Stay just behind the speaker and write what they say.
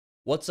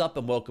What's up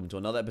and welcome to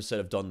another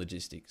episode of Don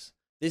Logistics.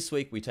 This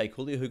week we take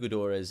Julio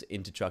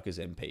into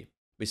TruckersMP.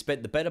 We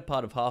spent the better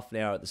part of half an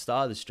hour at the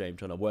start of the stream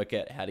trying to work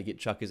out how to get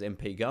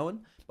TruckersMP going,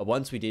 but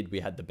once we did,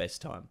 we had the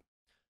best time.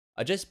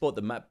 I just bought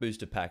the map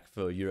booster pack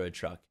for Euro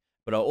Truck,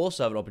 but I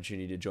also have an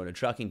opportunity to join a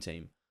trucking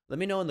team. Let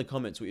me know in the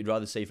comments what you'd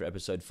rather see for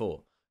episode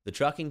 4, the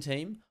trucking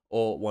team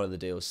or one of the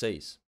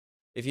DLCs.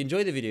 If you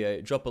enjoyed the video,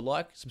 drop a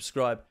like,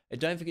 subscribe,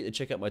 and don't forget to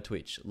check out my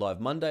Twitch,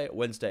 live Monday,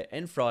 Wednesday,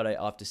 and Friday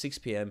after 6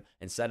 PM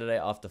and Saturday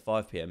after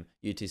 5 PM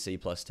UTC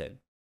 +10.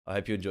 I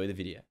hope you enjoy the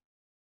video.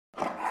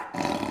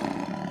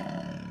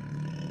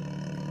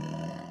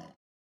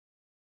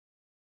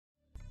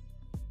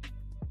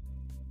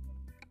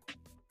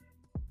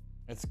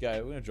 Let's go.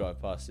 We're going to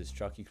drive past this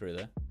truckie crew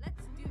there. Let's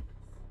do this.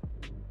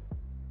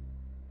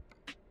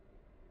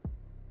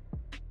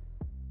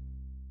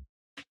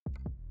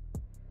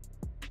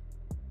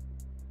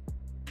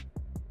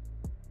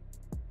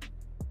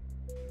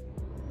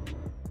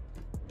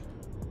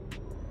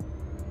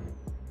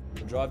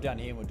 We'll drive down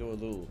here and we'll do a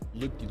little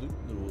loop-de-loop,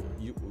 little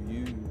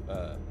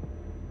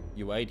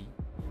U80.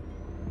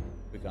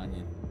 Quick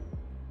onion.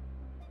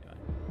 Anyway,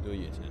 do a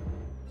U-turn.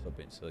 Stop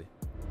being silly.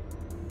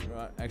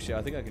 Right, actually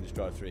I think I can just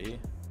drive through here.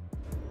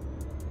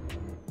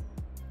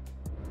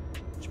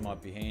 Which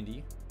might be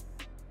handy.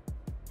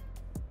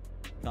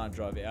 Can't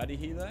drive out of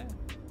here though.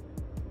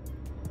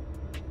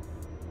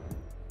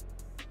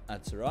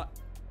 That's alright.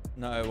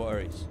 No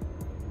worries.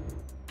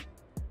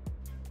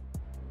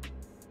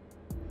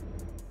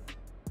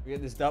 We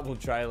get this double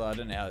trailer. I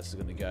don't know how this is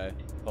going to go.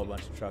 A whole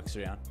bunch of trucks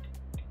around.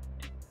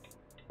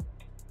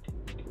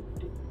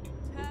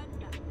 Turn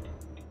left.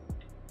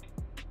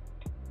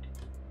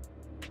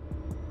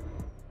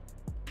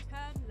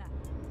 Turn left.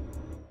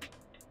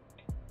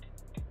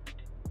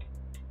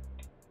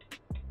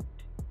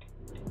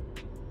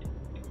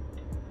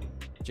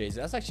 Jeez,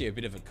 that's actually a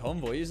bit of a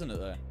convoy, isn't it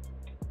though?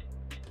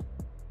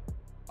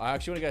 I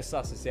actually want to go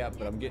suss this out,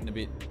 but I'm getting a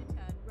bit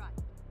Turn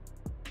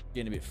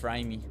right.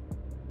 framey.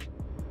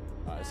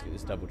 Alright, let's get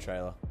this double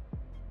trailer.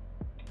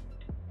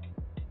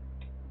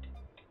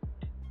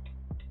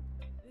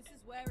 This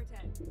is where it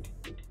ends.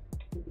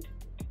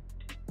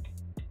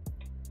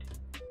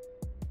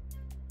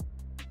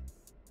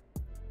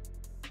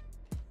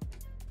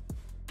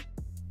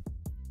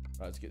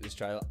 Right, let's get this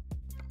trailer.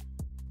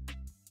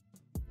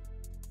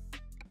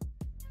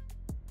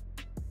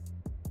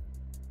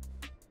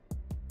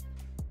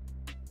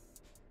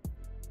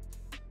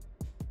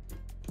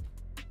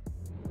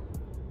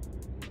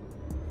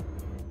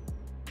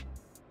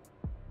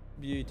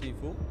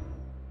 Beautiful.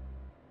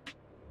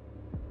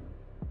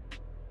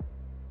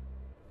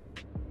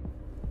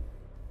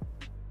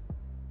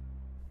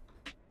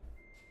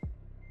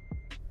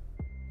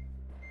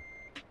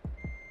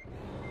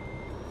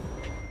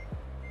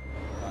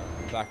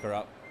 Back her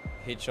up,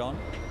 hitch on.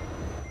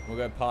 We'll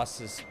go past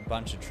this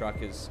bunch of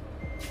truckers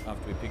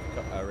after we pick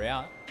her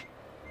out.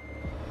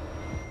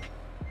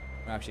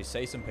 We'll actually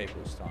see some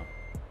people this time.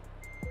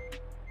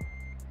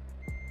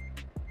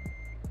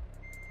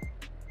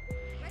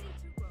 Ready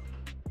to roll.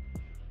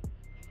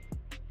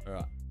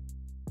 Alright.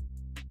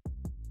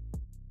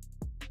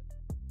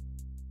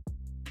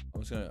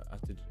 I'm just gonna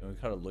have to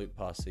kind of loop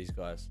past these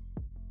guys.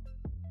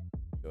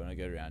 I want to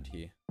go around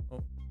here.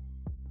 Oh.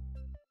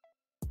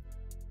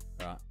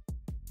 Alright.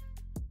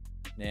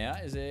 Now,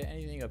 is there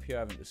anything up here I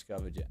haven't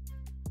discovered yet?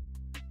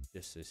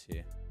 Just this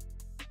here.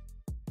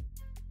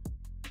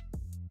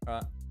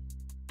 Alright.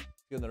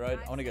 Get on the road.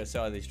 I want to go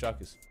sell these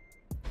truckers.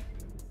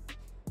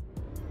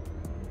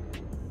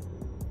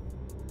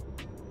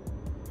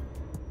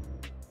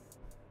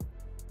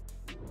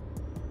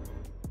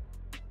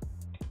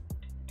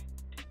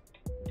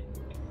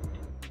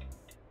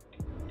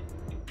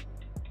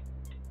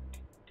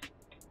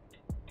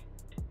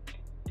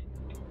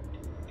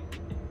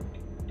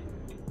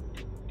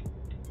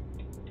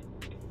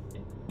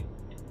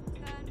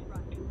 Turn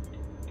right.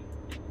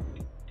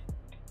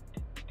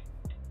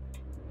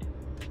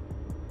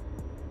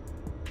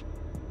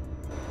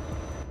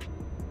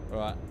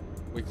 Alright.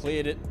 We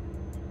cleared it.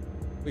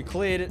 We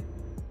cleared it.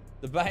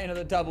 The bane of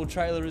the double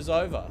trailer is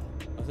over.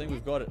 I think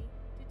we've got it.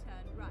 To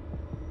turn right.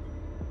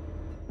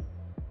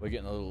 We're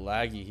getting a little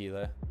laggy here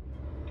though.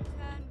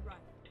 Turn right.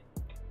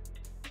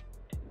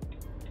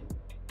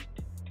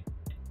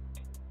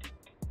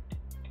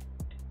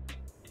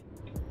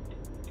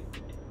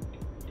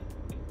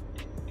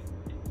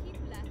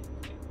 Keep left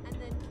and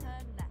then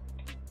turn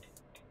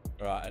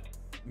left. Alright.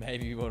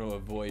 Maybe we want to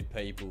avoid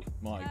people.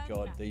 My Turn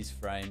god, left. these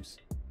frames.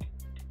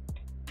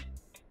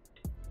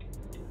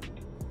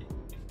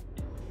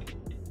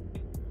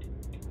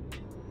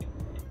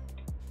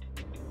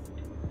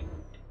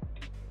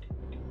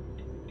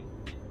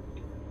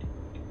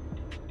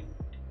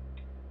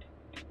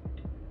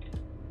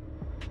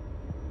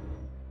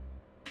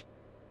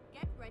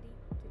 Get ready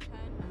to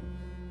turn left.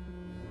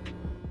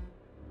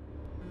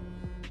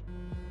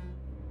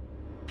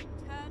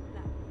 Turn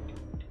left.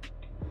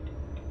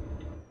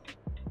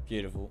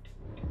 Beautiful.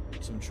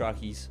 Some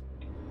truckies.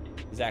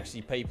 There's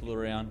actually people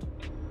around.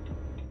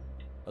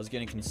 I was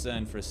getting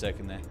concerned for a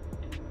second there.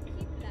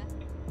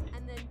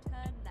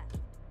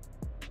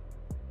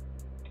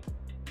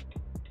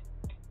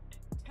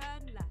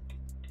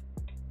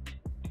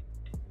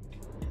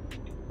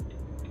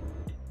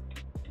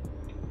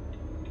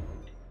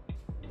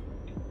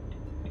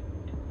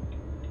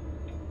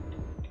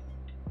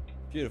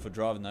 Beautiful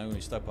driving though. I'm gonna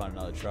be stuck behind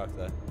another truck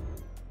though.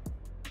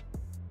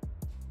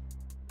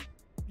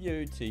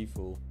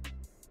 Beautiful.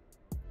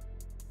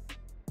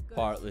 Go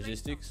Pirate straight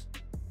logistics.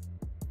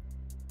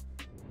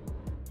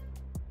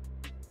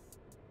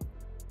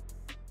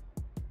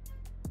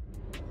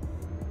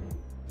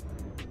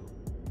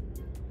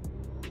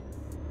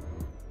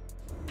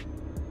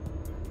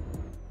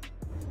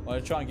 I'm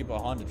gonna try and get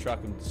behind the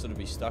truck and sort of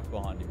be stuck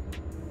behind him.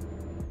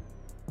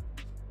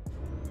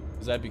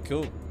 Because that'd be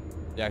cool.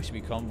 To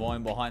actually be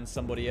convoying behind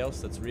somebody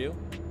else that's real.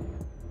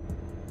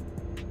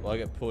 Will I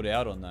get pulled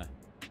out on though?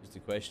 Is the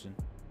question.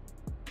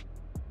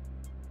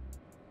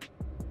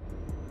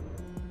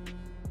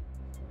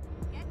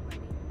 Get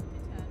ready to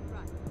turn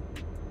right.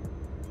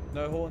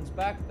 No horns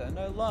back though,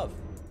 no love.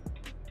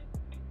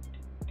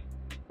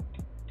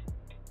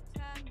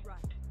 Turn right.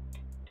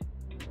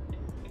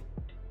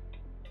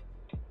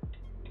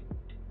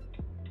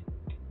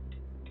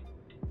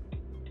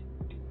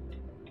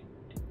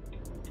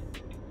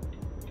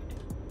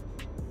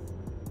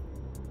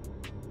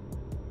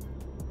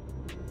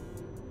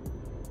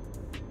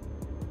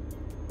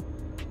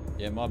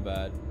 Yeah, my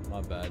bad.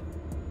 My bad.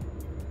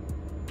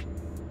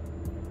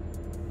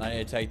 I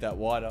need to take that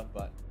wider,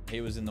 but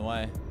he was in the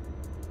way.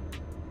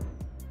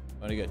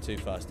 I don't go too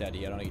fast out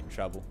here. I don't want to get in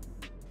trouble.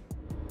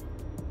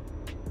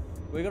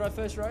 We got our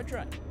first road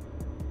train.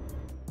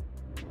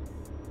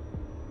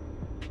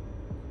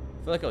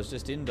 I feel like I was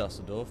just in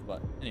Dusseldorf,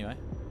 but anyway.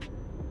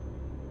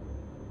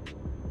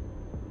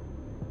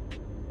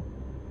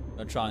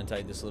 I'll try and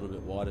take this a little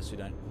bit wider so we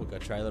don't hook our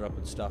trailer up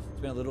and stuff.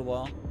 It's been a little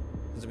while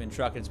since I've been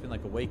trucking. It's been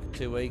like a week,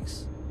 2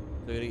 weeks.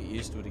 So I gotta get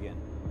used to it again.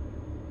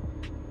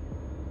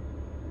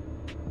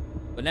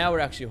 But now we're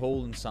actually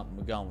hauling something.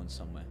 We're going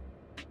somewhere.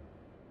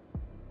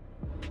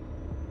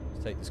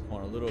 Let's take this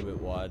corner a little bit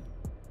wide.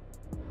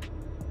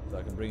 So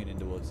I can bring it in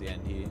towards the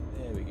end here.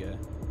 There we go.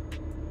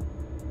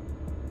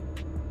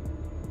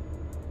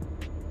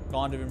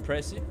 Kind of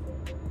impressive.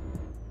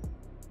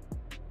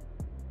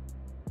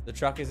 The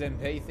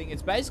TruckersMP thing.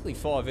 It's basically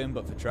 5M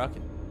but for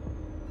trucking.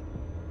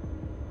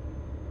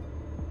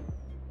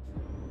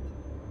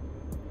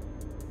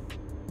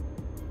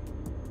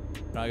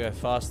 Can I go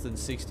faster than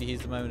 60?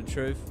 Here's the moment of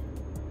truth.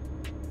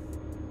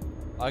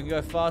 I can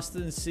go faster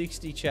than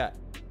 60, chat.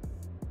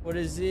 What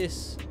is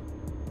this?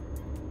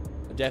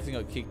 I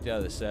definitely got kicked out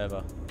of the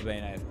server for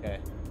being AFK.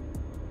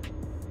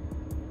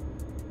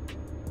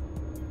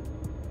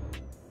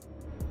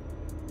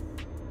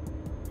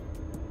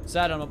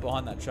 Sad I'm not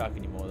behind that truck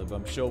anymore though, but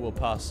I'm sure we'll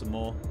pass some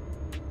more.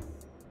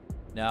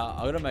 Now,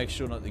 I gotta make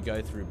sure not to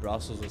go through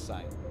Brussels or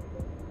something.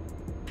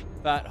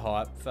 Fat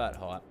hype, fat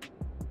hype.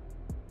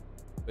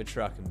 We're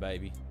trucking,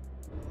 baby.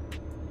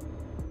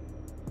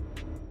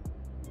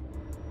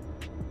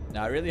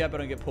 Now, I really hope I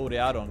don't get pulled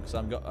out on because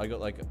I got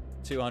like a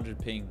 200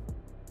 ping.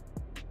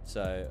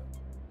 So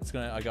it's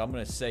gonna I'm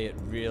gonna see it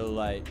real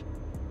late.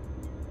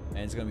 And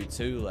it's gonna be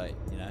too late,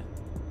 you know.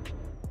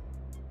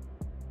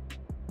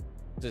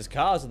 There's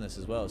cars on this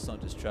as well, it's not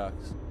just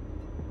trucks.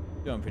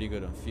 Doing pretty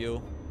good on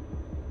fuel.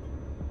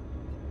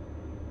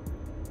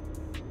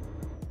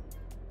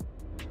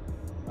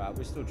 Right,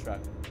 we're still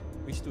trucking.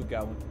 We still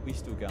going. We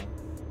still going.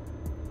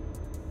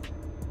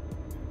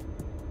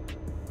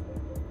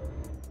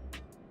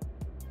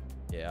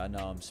 Yeah, I know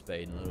I'm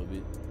speeding a little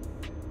bit.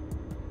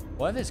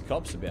 Why are there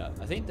cops about?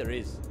 I think there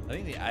is. I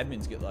think the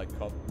admins get like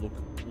cop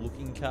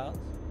looking cars.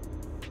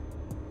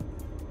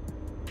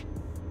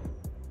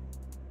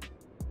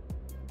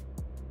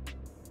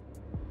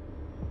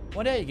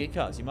 Wonder how you get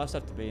cars. You must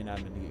have to be an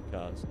admin to get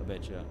cars, I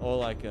bet you. Or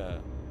like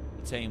a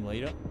team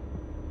leader.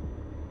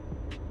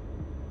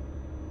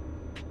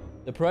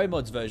 The Pro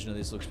Mods version of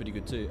this looks pretty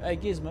good too. Hey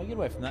Gizmo, get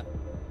away from that.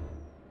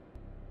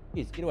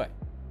 Giz, get away.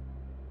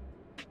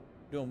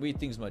 Doing weird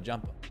things with my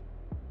jumper.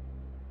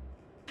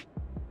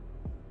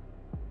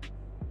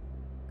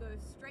 Go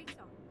straight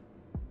on.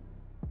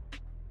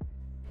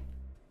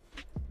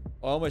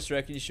 I almost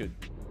reckon you should.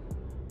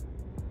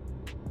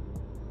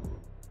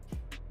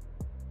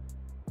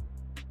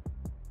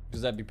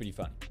 Because that'd be pretty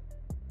funny.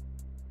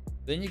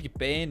 Then you get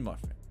banned, my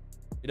friend.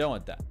 You don't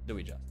want that, do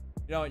we, Justin?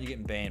 You don't want you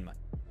getting banned, mate.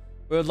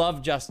 We would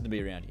love Justin to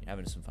be around here,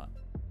 having some fun.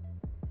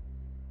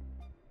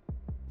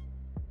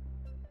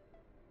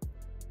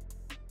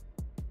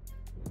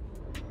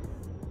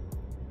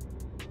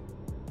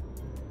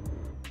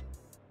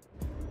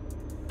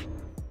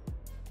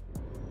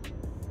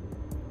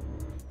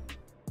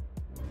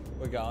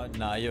 We're going.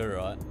 Nah, you're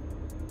right.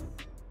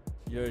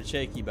 You're a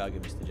cheeky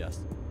bugger, Mr.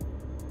 Justin.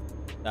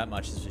 That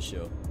much is for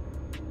sure.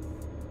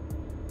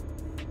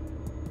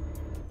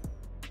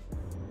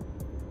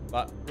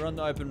 But we're on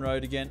the open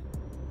road again.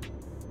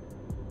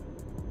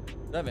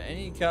 Do I have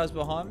any cars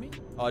behind me?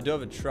 Oh, I do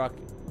have a truck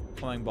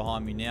coming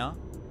behind me now.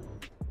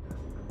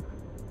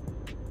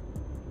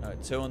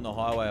 Alright, 2 on the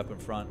highway up in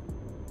front.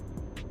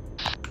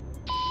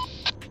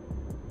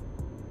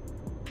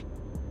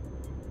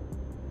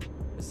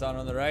 There's someone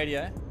on the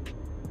radio.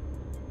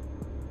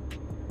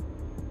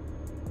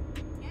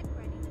 Get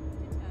ready to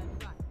turn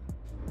right.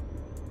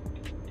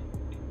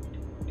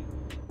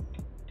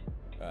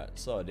 Alright, Alright,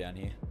 slow it down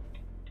here.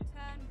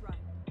 Turn right.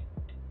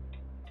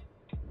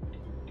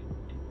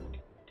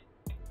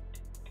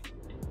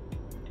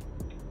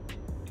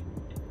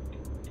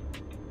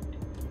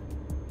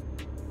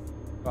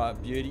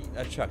 Right, beauty.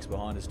 That truck's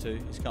behind us too.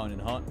 He's coming in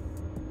hot.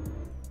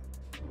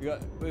 We're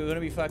gonna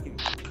be fucking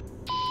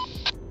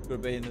gonna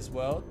be in this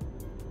world.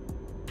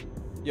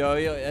 Yo,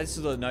 this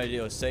is a no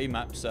DLC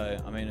map, so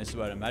I mean, this is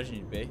what I imagine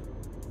you'd be.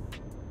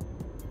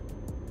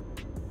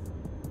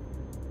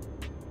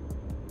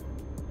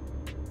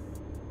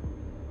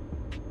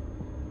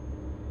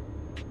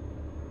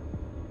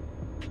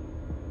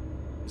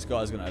 This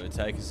guy's gonna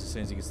overtake us as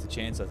soon as he gets the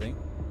chance, I think.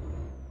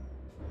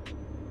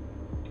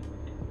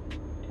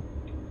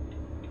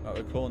 Right,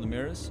 we're calling the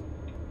mirrors.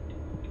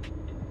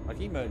 Like,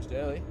 he merged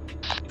early.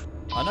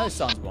 I know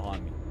Son's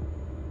behind me.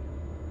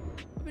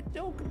 I've been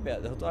talking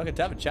about that. I could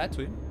have a chat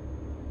to him.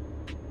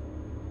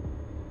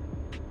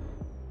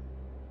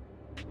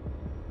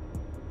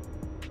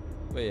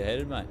 Where you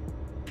headed, mate?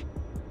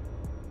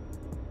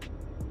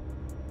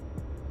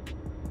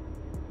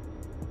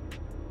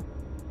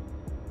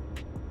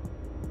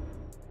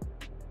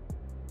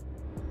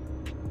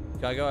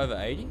 Can I go over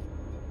 80?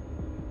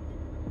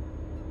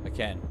 I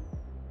can.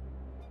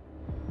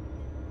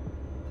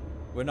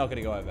 We're not going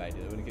to go over 80.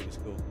 They're going to keep us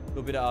cool. A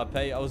little bit of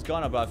RP. I was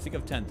gonna, but I think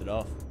I've turned it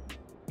off.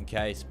 In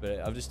case, but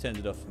I've just turned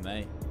it off for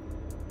me.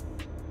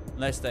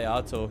 Unless they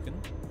are talking.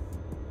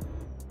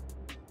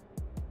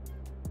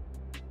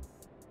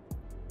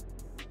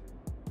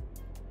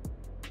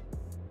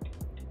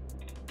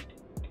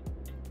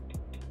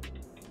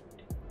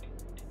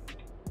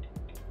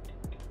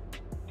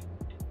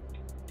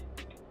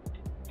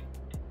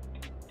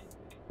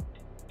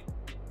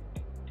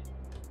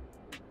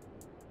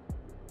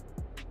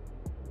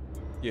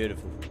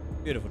 Beautiful.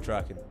 Beautiful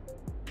trucking.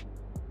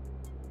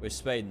 We're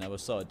speeding though, we'll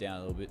slow it down a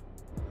little bit.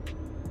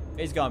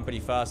 He's going pretty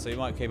fast, so you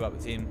might keep up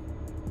with him.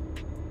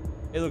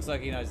 He looks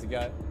like he knows the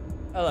go.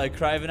 Hello,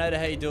 Cravinator.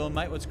 How you doing,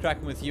 mate? What's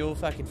cracking with your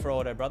fucking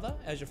Friday, brother?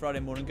 How's your Friday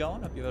morning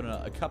going? Hope you're having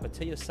a cup of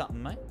tea or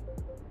something, mate.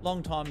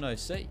 Long time no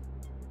see.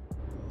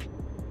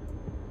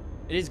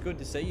 It is good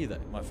to see you though,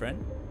 my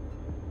friend.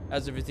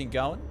 How's everything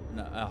going?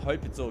 No, I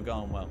hope it's all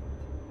going well.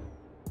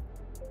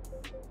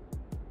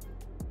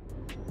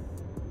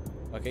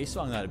 Okay, he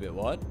swung that a bit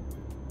wide.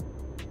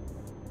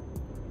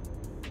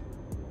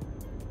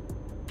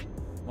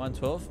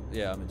 112?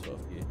 Yeah, I'm in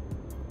 12th gear.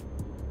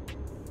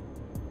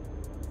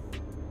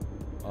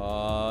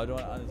 Oh, I don't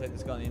want to undertake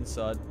this guy on the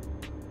inside.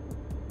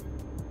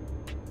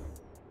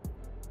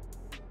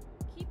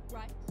 Keep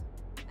right,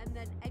 and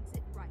then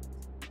exit right.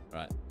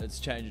 Right, let's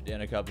change it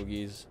down a couple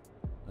gears.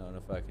 I don't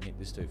know if I can hit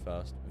this too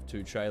fast with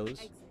two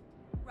trailers. Exit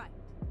right.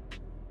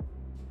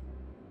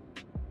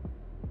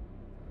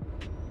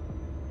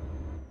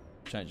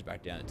 Change it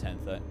back down to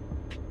 10th though.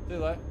 Too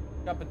low.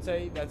 Cup of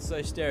tea, that's so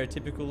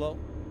stereotypical, lol.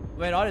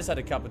 I mean, I just had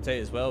a cup of tea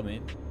as well,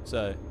 man.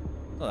 So,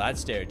 not that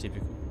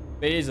stereotypical.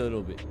 But it is a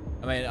little bit.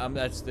 I mean,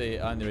 that's the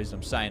only reason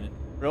I'm saying it.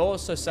 But I'm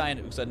also saying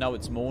it because I know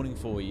it's morning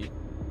for you.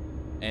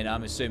 And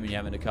I'm assuming you're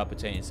having a cup of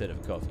tea instead of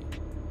a coffee.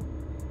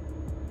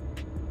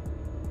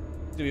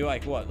 It's gonna be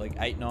like, what, like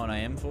 8, 9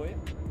 a.m. for you?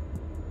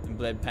 And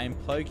playing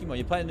Pokemon.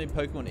 You're playing the new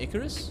Pokemon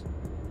Icarus?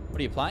 What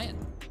are you playing?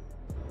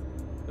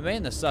 For me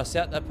and the suss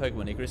out that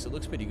Pokemon Icarus, it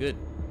looks pretty good.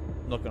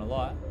 I'm not gonna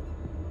lie.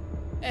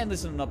 And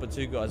listen to number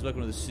 2, guys. Welcome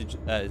to the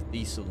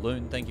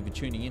saloon. Thank you for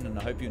tuning in, and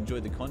I hope you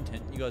enjoyed the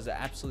content. You guys are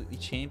absolutely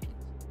champions.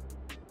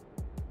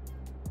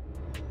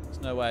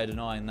 There's no way of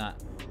denying that.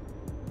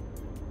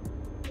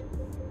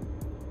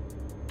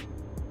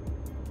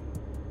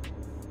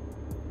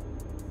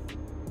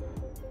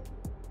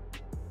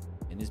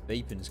 And this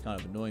beeping is kind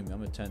of annoying me.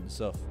 I'm gonna turn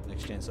this off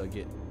next chance I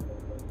get.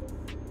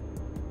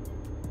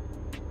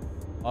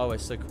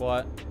 Always so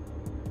quiet.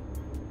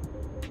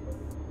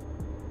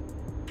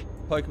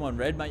 Pokemon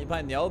Red, mate. You're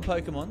playing the old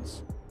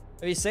Pokemons.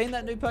 Have you seen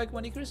that new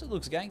Pokemon Icarus? It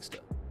looks gangster.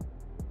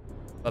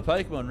 But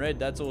Pokemon Red,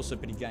 that's also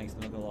pretty gangster,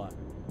 not gonna lie.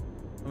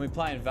 When we're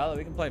playing Valley,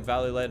 we can play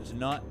Valley later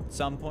tonight at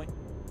some point.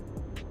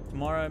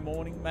 Tomorrow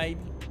morning,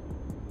 maybe.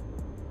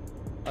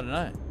 I don't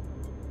know.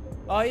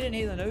 Oh, you didn't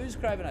hear the news,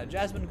 Craven?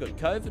 Jasmine got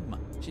COVID, mate.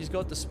 She's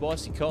got the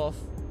spicy cough.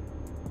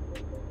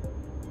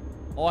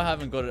 I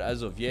haven't got it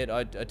as of yet.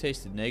 I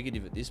tested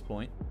negative at this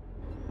point.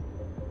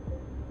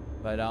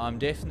 But I'm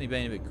definitely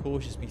being a bit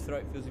cautious. My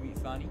throat feels a bit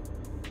funny.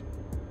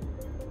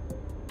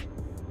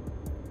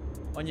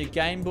 On your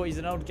Game Boy, is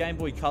it an old Game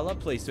Boy Color?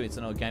 Please do, it's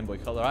an old Game Boy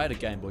Color. I had a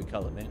Game Boy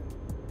Color, man.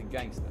 The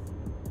gangster.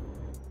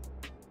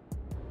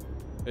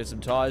 Get some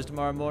tires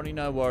tomorrow morning,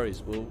 no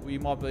worries. Well, we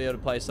might be able to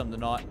play some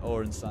tonight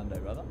or on Sunday,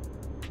 brother.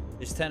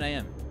 It's 10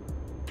 a.m.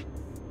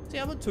 See,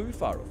 I'm not too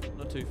far off.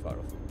 Not too far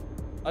off.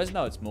 I just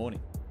know it's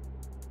morning.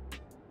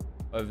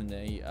 Over in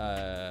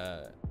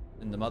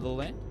the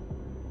motherland.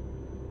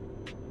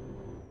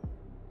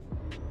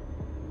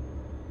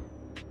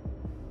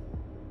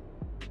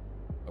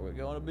 We're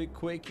going a bit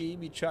quick here.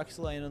 My truck's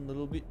laying a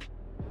little bit.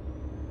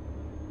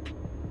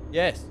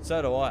 Yes,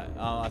 so do I.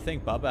 I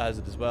think Bubba has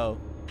it as well.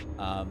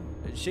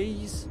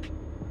 She's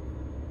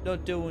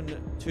not doing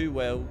too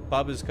well.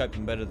 Bubba's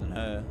coping better than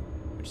her.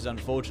 which is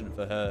unfortunate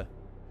for her.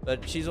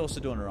 But she's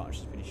also doing alright.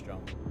 She's pretty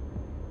strong.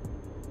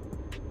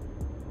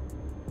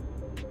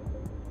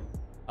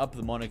 Up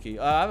the monarchy.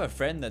 I have a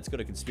friend that's got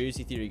a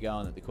conspiracy theory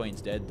going that the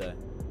Queen's dead, though.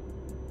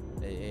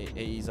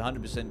 He's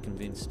 100%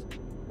 convinced.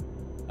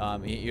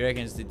 He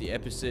reckons that the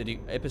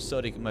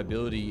episodic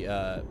mobility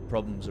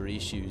problems or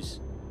issues is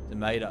a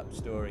made-up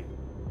story.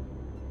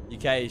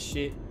 UK is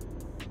shit.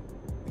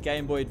 The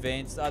Game Boy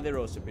Advance, they're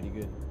also pretty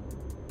good.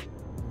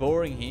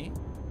 Boring here.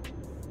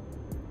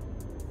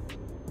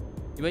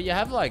 But you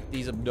have like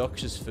these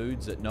obnoxious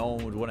foods that no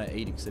one would want to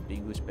eat except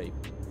English people.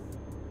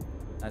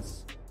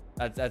 That's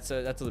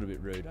a little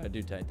bit rude. I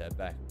do take that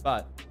back.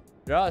 But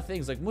there are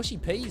things like mushy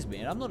peas,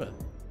 man. I'm not a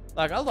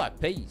I like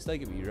peas. Don't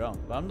get me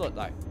wrong, but I'm not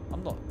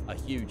a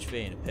huge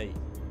fan of peas.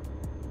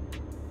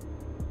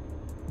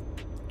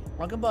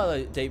 I can buy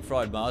the deep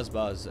fried Mars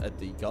bars at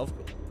the golf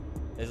course.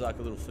 There's like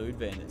a little food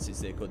van that sits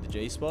there called the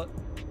G Spot.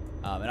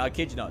 And I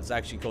kid you not, it's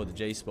actually called the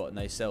G Spot, and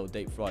they sell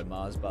deep fried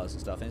Mars bars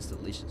and stuff, and it's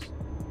delicious.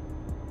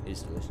 It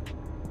is delicious.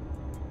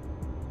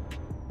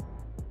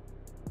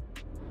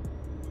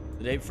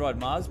 The deep fried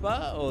Mars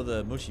bar or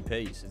the mushy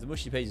peas? If the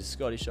mushy peas are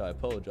Scottish, I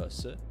apologise,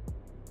 sir.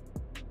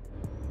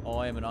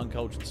 I am an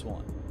uncultured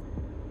swine.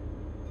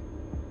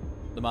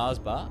 The Mars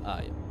bar?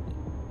 Ah, yeah.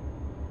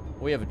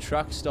 We have a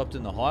truck stopped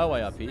in the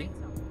highway up here.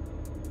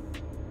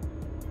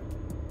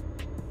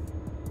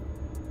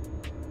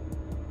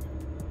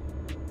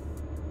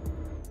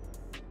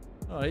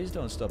 Oh, he's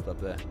doing stopped up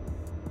there.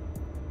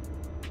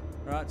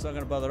 Alright, it's not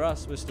going to bother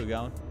us. We're still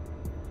going.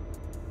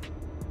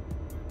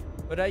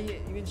 But you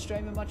been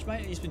streaming much,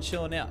 mate? Or you just been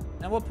chilling out?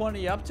 And what point are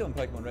you up to in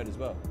Pokemon Red as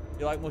well?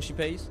 You like mushy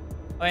peas?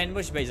 I mean,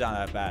 mushy peas aren't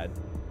that bad,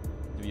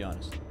 to be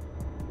honest.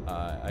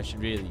 I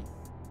should really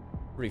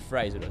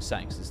rephrase what I was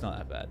saying, because it's not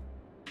that bad.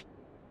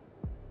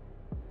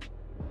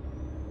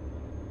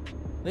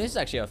 This is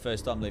actually our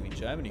first time leaving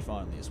Germany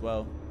finally as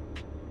well.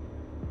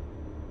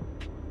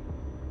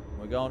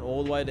 We're going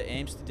all the way to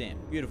Amsterdam.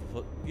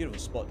 Beautiful, beautiful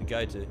spot to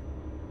go to.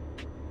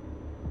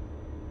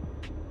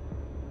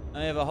 And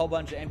we have a whole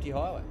bunch of empty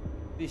highway.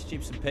 Fish,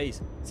 chips, and peas.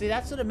 See,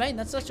 that's what I mean.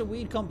 That's such a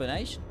weird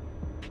combination.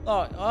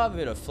 Oh, I have a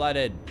bit of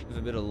flathead with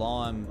a bit of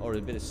lime, or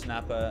a bit of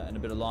snapper, and a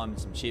bit of lime and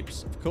some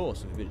chips, of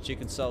course, with a bit of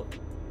chicken salt.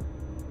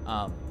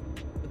 But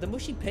the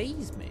mushy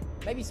peas, man.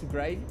 Maybe some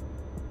gravy.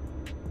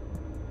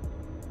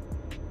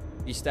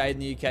 You stayed in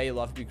the UK, your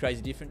life would be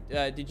crazy different.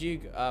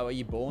 Were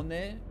you born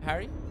there,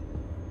 Harry?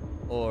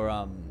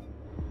 Or,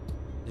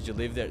 did you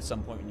live there at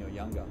some point when you were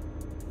younger?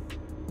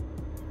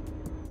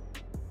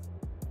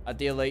 At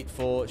the Elite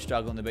Four,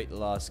 struggling to beat the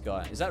last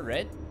guy. Is that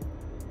Red?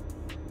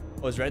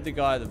 Or is Red the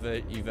guy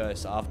that you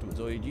verse afterwards?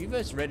 Or did you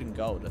verse Red and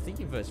Gold? I think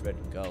you verse Red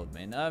and Gold,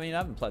 man. I mean, I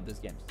haven't played this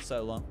game for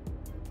so long.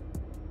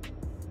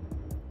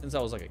 Since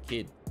I was like a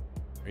kid,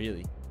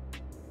 really.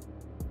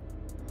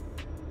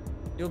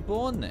 You were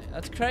born there.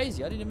 That's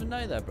crazy. I didn't even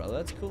know that, brother.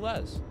 That's cool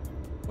as.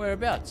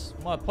 Whereabouts?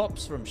 My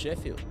pop's from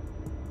Sheffield.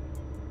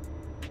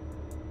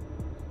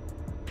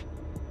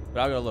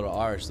 But I got a lot of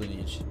Irish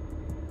lineage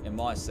in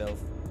myself,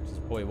 which is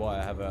probably why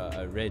I have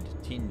a red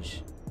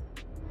tinge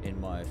in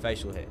my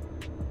facial hair.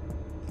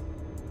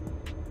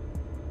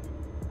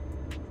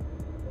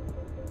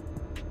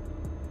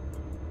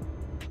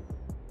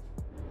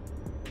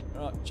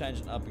 Alright,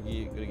 changing up a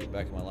gear. Gotta get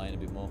back in my lane a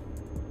bit more.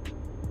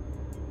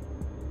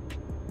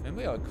 And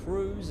we are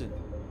cruising.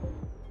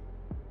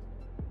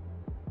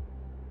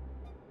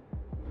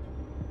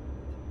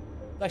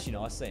 It's actually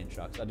nice seeing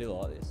trucks. I do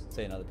like this.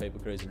 Seeing other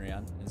people cruising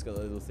around. And it's got a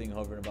little thing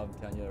hovering above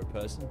and telling you're a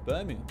person.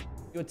 Birmingham.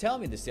 You were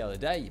telling me this the other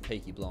day, you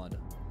peaky blinder.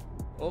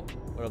 Oh,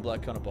 got a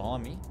bloke kind of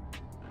behind me.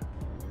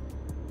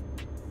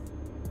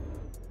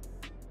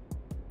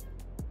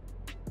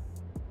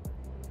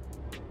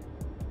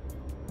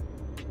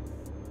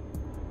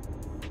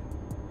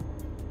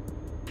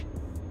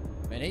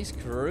 Man, he's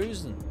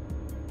cruising.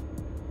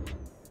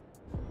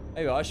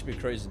 Maybe I should be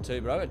cruising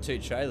too, but I got two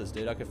trailers,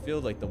 dude. I can feel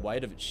like the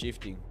weight of it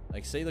shifting.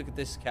 Like, see, look at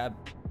this cab.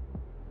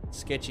 It's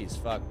sketchy as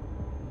fuck.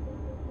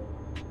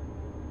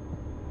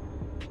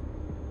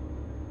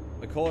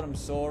 I caught him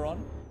Sauron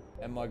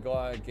and my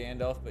guy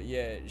Gandalf, but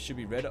yeah, it should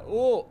be red.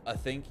 Oh, I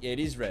think, yeah, it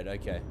is red,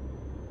 okay.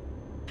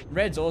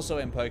 Red's also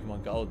in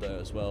Pokemon Gold though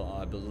as well,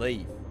 I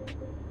believe.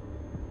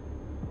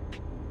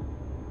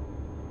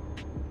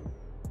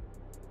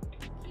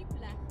 Keep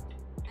left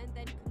and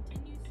then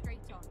continue straight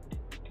on.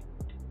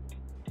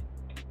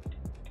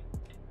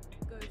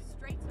 Go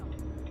straight on.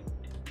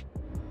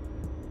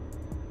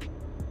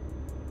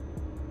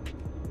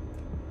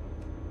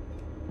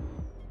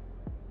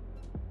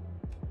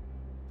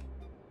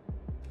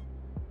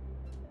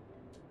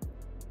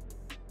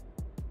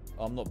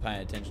 I'm not paying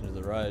attention to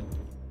the road.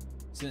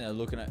 Sitting there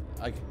looking at,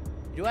 like,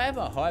 do I have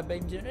a high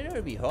beam? I don't want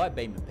to be high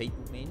beaming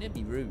people, man. That'd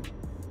be rude.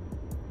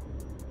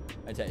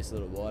 I take this a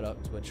little wide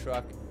up to a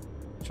truck.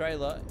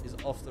 Trailer is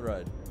off the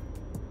road.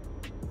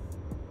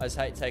 I just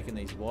hate taking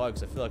these wide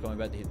because I feel like I'm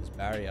about to hit this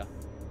barrier.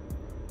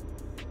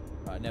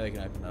 Right, now we can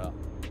open it up.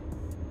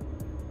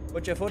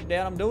 Put your foot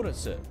down, I'm doing it,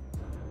 sir.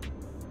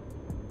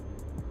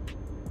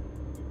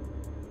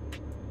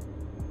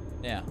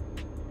 Now,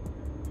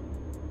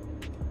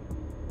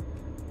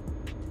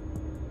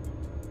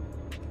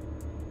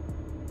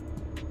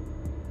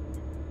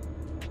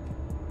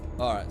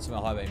 Alright, so my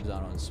high beams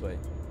aren't on, sweet.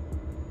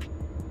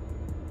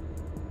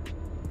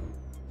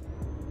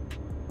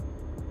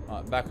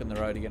 Alright, back on the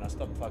road again. I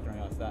stopped fucking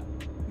around with that.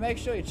 Make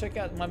sure you check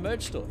out my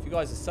merch store. If you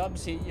guys are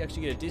subs here, you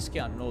actually get a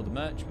discount on all the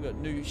merch. We've got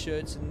new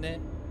shirts in there.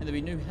 And there'll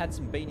be new hats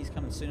and beanies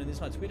coming soon on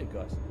this my Twitter,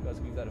 guys. You guys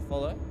can give that a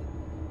follow.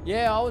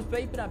 Yeah, I was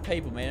beeping at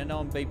people, man. And no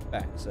one beeped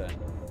back, so.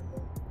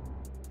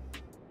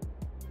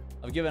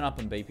 I've given up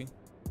on beeping.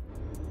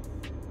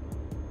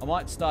 I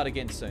might start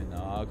again soon,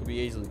 though. I could be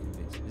easily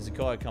convinced. There's a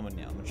guy coming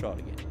now. I'm going to try it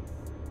again.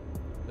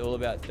 It's all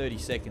about 30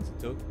 seconds it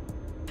took.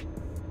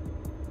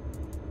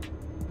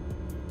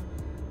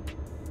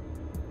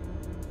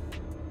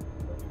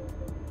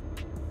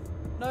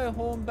 No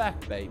horn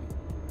back, baby.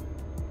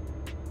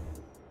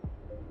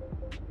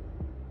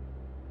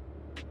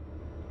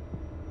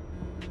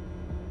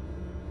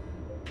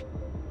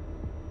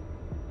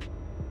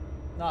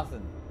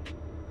 Nothing.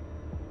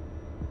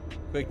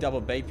 Quick double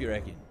beep, you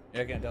reckon? You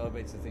reckon a double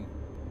beep's the thing?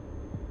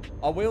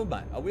 I will,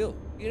 mate. I will.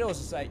 You can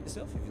also say it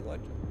yourself if you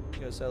like to.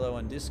 You go solo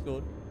on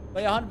Discord.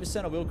 But yeah,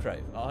 100% I will,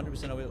 Crave.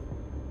 100% I will.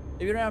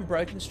 Have you been around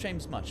broken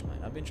streams much, mate?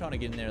 I've been trying to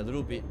get in there a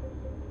little bit.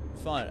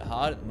 I find it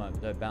hard at the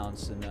moment, though,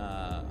 balancing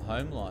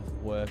home life,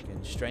 work,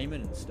 and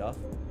streaming and stuff.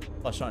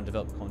 Plus trying to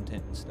develop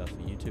content and stuff for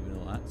YouTube and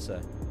all that,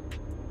 so.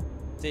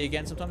 See you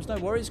again sometimes. No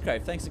worries,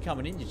 Crave. Thanks for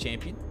coming in, you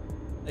champion.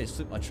 I just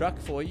flip my truck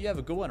for you. You have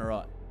a good one,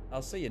 alright.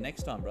 I'll see you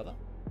next time, brother.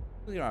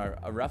 We're going to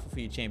a raffle for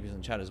your champions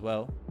in chat as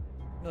well.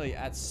 Nearly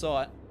at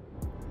site.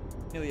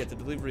 Nearly at the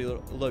delivery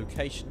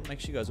location. Make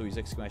sure you guys all use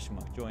exclamation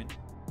mark join.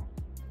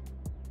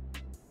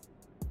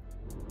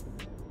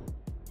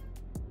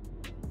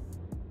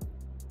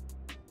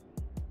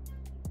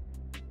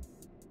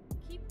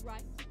 Keep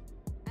right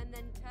and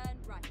then turn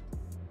right.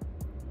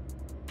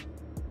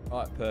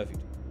 Alright, perfect.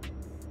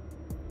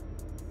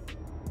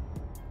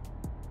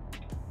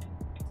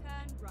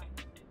 Turn right.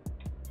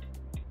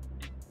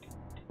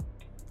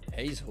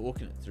 He's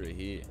hawking it through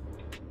here.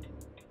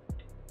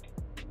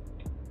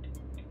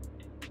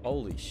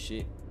 Holy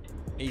shit.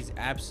 He's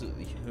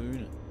absolutely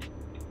hooning.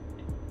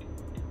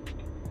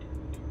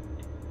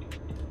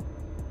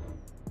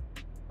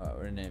 Alright,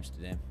 we're in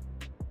Amsterdam.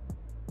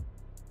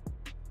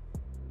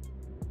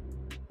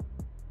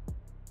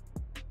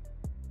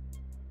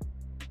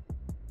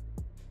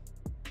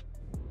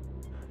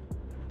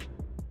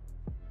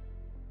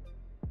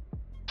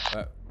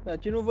 Alright. Da,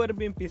 ce nu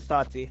vorbim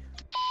pistații?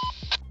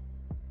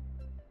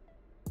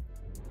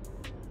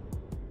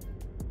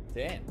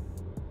 Damn.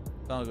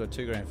 Someone got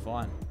a $2,000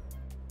 fine.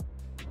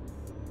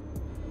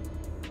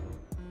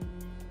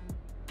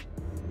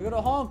 We got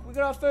a honk. We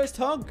got our first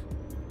honk.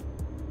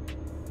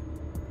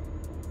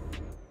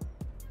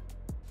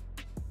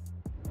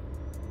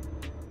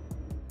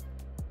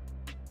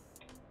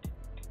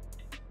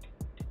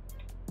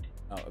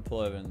 Oh, we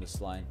pull over in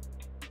this lane.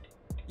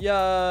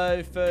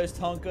 Yo, first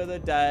honk of the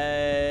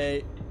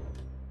day.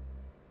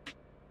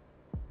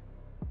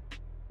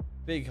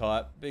 Big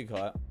hype. Big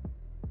hype.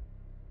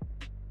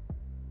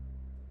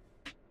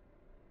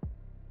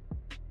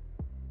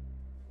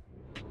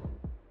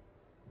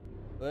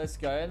 Let's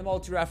go. And the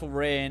multi-raffle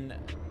ran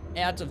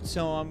out of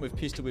time with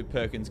Pistol Whip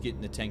Perkins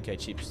getting the 10k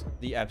chips.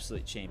 The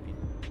absolute champion.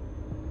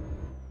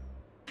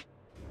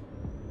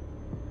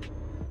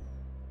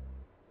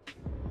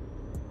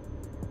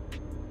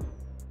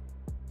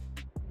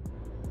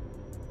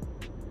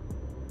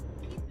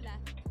 Keep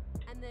left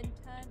and then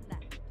turn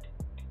left.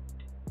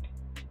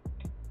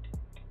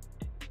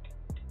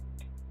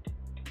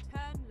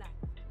 Turn left.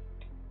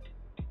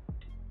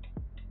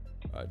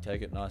 Alright,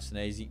 take it nice and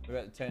easy. We're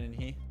about to turn in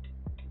here.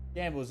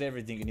 Gambles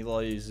everything and he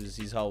loses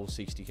his whole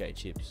 60k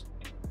chips.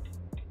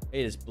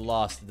 He just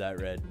blasted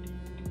that red.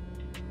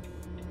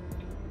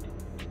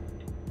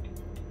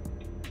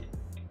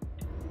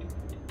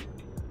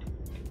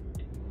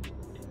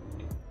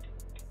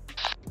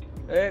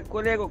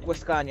 Colegul cu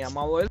Scania, mă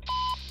auzi?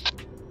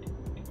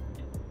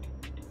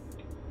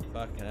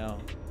 Fucking hell.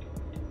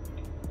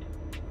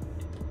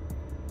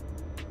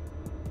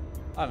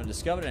 I haven't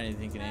discovered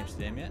anything in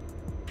Amsterdam yet.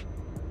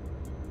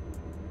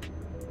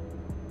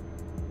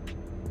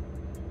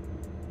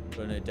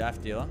 Got a new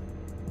daft dealer.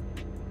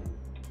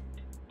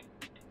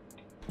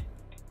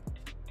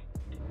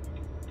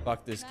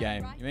 Fuck this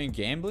game. You mean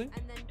gambling?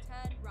 And then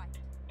turn right.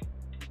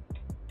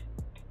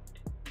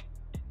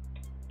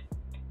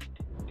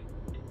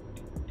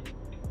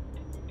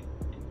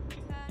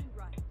 Turn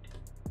right.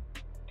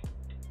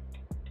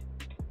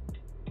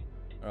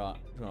 Alright,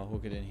 I'm gonna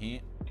hook it in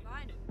here.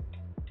 Finally,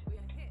 we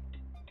are here.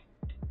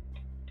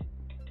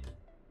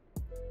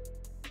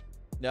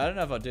 No, I don't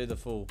know if I do the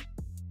full.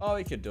 Oh,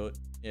 we could do it.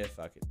 Yeah,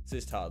 fuck it. It's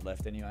just hard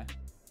left anyway.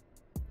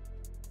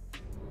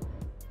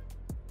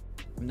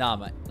 Nah,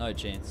 mate. No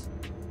chance.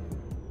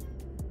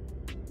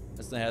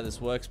 That's not how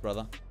this works,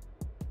 brother.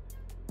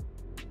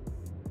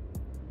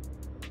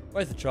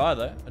 Worth a try,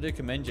 though. I do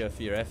commend you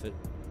for your effort.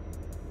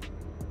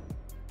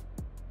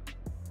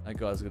 That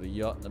guy's got a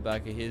yacht in the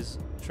back of his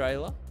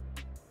trailer.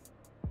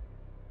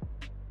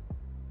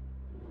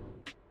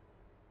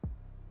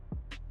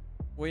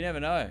 Well, you never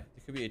know.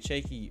 There could be a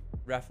cheeky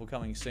raffle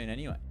coming soon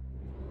anyway.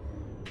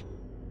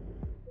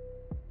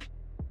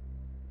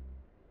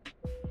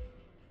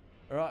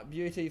 All right,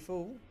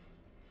 beautiful.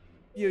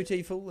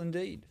 Beautiful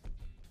indeed.